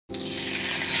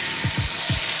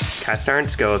Cast iron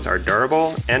skillets are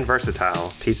durable and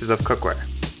versatile pieces of cookware.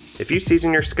 If you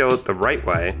season your skillet the right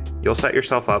way, you'll set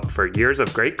yourself up for years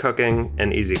of great cooking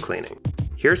and easy cleaning.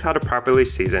 Here's how to properly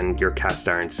season your cast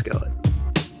iron skillet.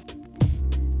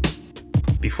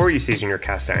 Before you season your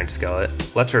cast iron skillet,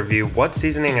 let's review what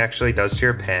seasoning actually does to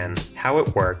your pan, how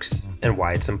it works, and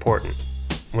why it's important.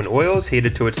 When oil is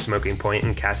heated to its smoking point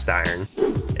in cast iron,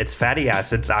 its fatty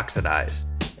acids oxidize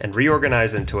and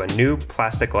reorganize into a new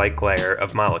plastic-like layer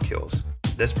of molecules.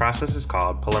 This process is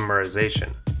called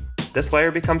polymerization. This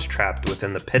layer becomes trapped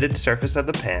within the pitted surface of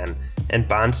the pan and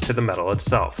bonds to the metal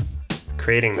itself,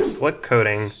 creating the slick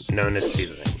coating known as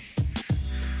seasoning.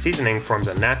 Seasoning forms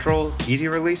a natural,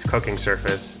 easy-release cooking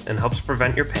surface and helps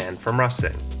prevent your pan from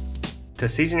rusting. To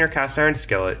season your cast iron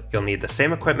skillet, you'll need the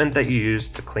same equipment that you use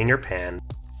to clean your pan,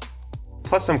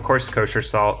 plus some coarse kosher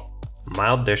salt,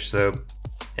 mild dish soap,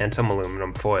 and some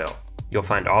aluminum foil. You'll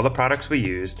find all the products we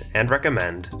used and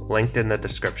recommend linked in the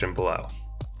description below.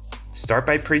 Start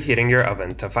by preheating your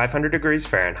oven to 500 degrees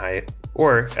Fahrenheit,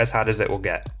 or as hot as it will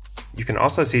get. You can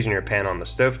also season your pan on the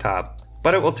stovetop,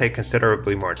 but it will take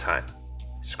considerably more time.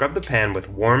 Scrub the pan with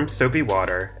warm, soapy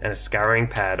water and a scouring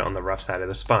pad on the rough side of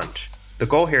the sponge. The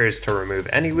goal here is to remove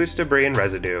any loose debris and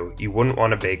residue you wouldn't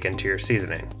want to bake into your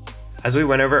seasoning. As we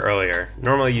went over earlier,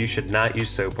 normally you should not use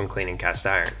soap when cleaning cast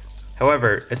iron.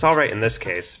 However, it's alright in this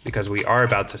case because we are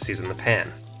about to season the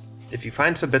pan. If you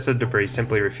find some bits of debris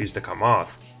simply refuse to come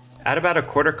off, add about a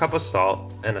quarter cup of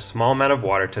salt and a small amount of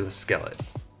water to the skillet.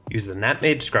 Use the Knapp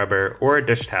Made scrubber or a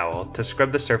dish towel to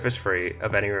scrub the surface free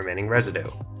of any remaining residue.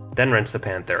 Then rinse the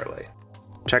pan thoroughly.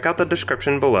 Check out the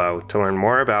description below to learn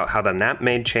more about how the Knapp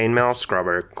Made chainmail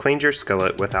scrubber cleans your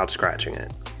skillet without scratching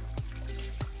it.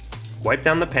 Wipe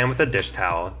down the pan with a dish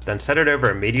towel, then set it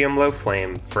over a medium-low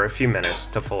flame for a few minutes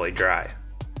to fully dry.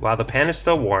 While the pan is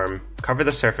still warm, cover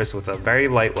the surface with a very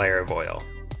light layer of oil.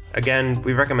 Again,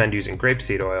 we recommend using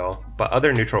grapeseed oil, but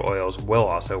other neutral oils will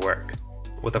also work.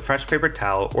 With a fresh paper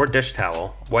towel or dish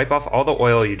towel, wipe off all the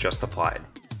oil you just applied.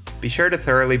 Be sure to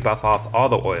thoroughly buff off all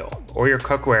the oil, or your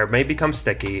cookware may become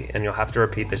sticky and you'll have to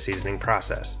repeat the seasoning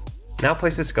process. Now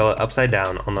place the skillet upside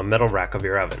down on the middle rack of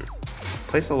your oven.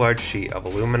 Place a large sheet of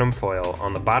aluminum foil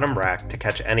on the bottom rack to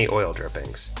catch any oil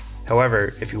drippings.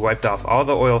 However, if you wiped off all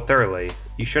the oil thoroughly,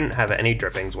 you shouldn't have any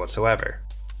drippings whatsoever.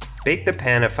 Bake the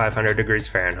pan at 500 degrees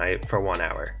Fahrenheit for 1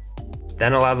 hour.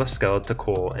 Then allow the skillet to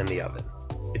cool in the oven.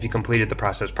 If you completed the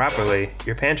process properly,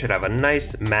 your pan should have a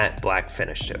nice matte black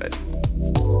finish to it.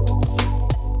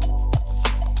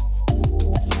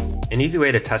 An easy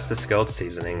way to test the skillet's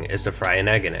seasoning is to fry an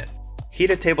egg in it. Heat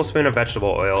a tablespoon of vegetable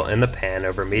oil in the pan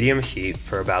over medium heat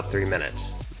for about 3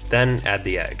 minutes. Then add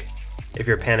the egg. If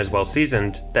your pan is well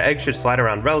seasoned, the egg should slide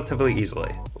around relatively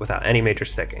easily, without any major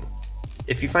sticking.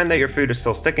 If you find that your food is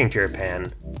still sticking to your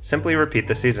pan, simply repeat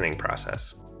the seasoning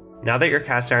process. Now that your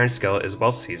cast iron skillet is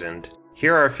well seasoned,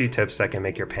 here are a few tips that can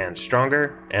make your pan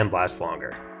stronger and last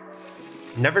longer.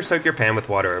 Never soak your pan with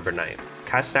water overnight.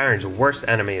 Cast iron's worst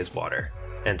enemy is water,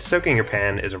 and soaking your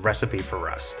pan is a recipe for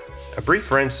rust. A brief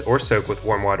rinse or soak with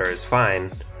warm water is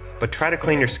fine, but try to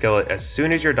clean your skillet as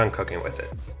soon as you're done cooking with it.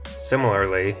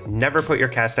 Similarly, never put your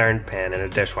cast iron pan in a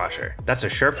dishwasher. That's a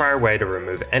surefire way to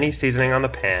remove any seasoning on the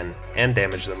pan and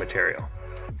damage the material.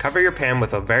 Cover your pan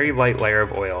with a very light layer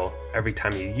of oil every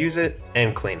time you use it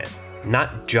and clean it,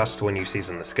 not just when you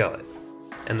season the skillet.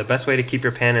 And the best way to keep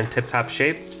your pan in tip-top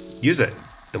shape? Use it.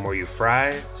 The more you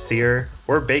fry, sear,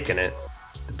 or bake in it,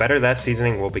 the better that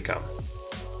seasoning will become.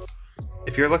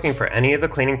 If you're looking for any of the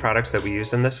cleaning products that we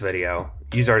used in this video,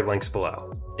 use our links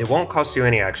below. It won't cost you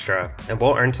any extra, and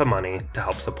we'll earn some money to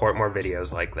help support more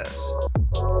videos like this.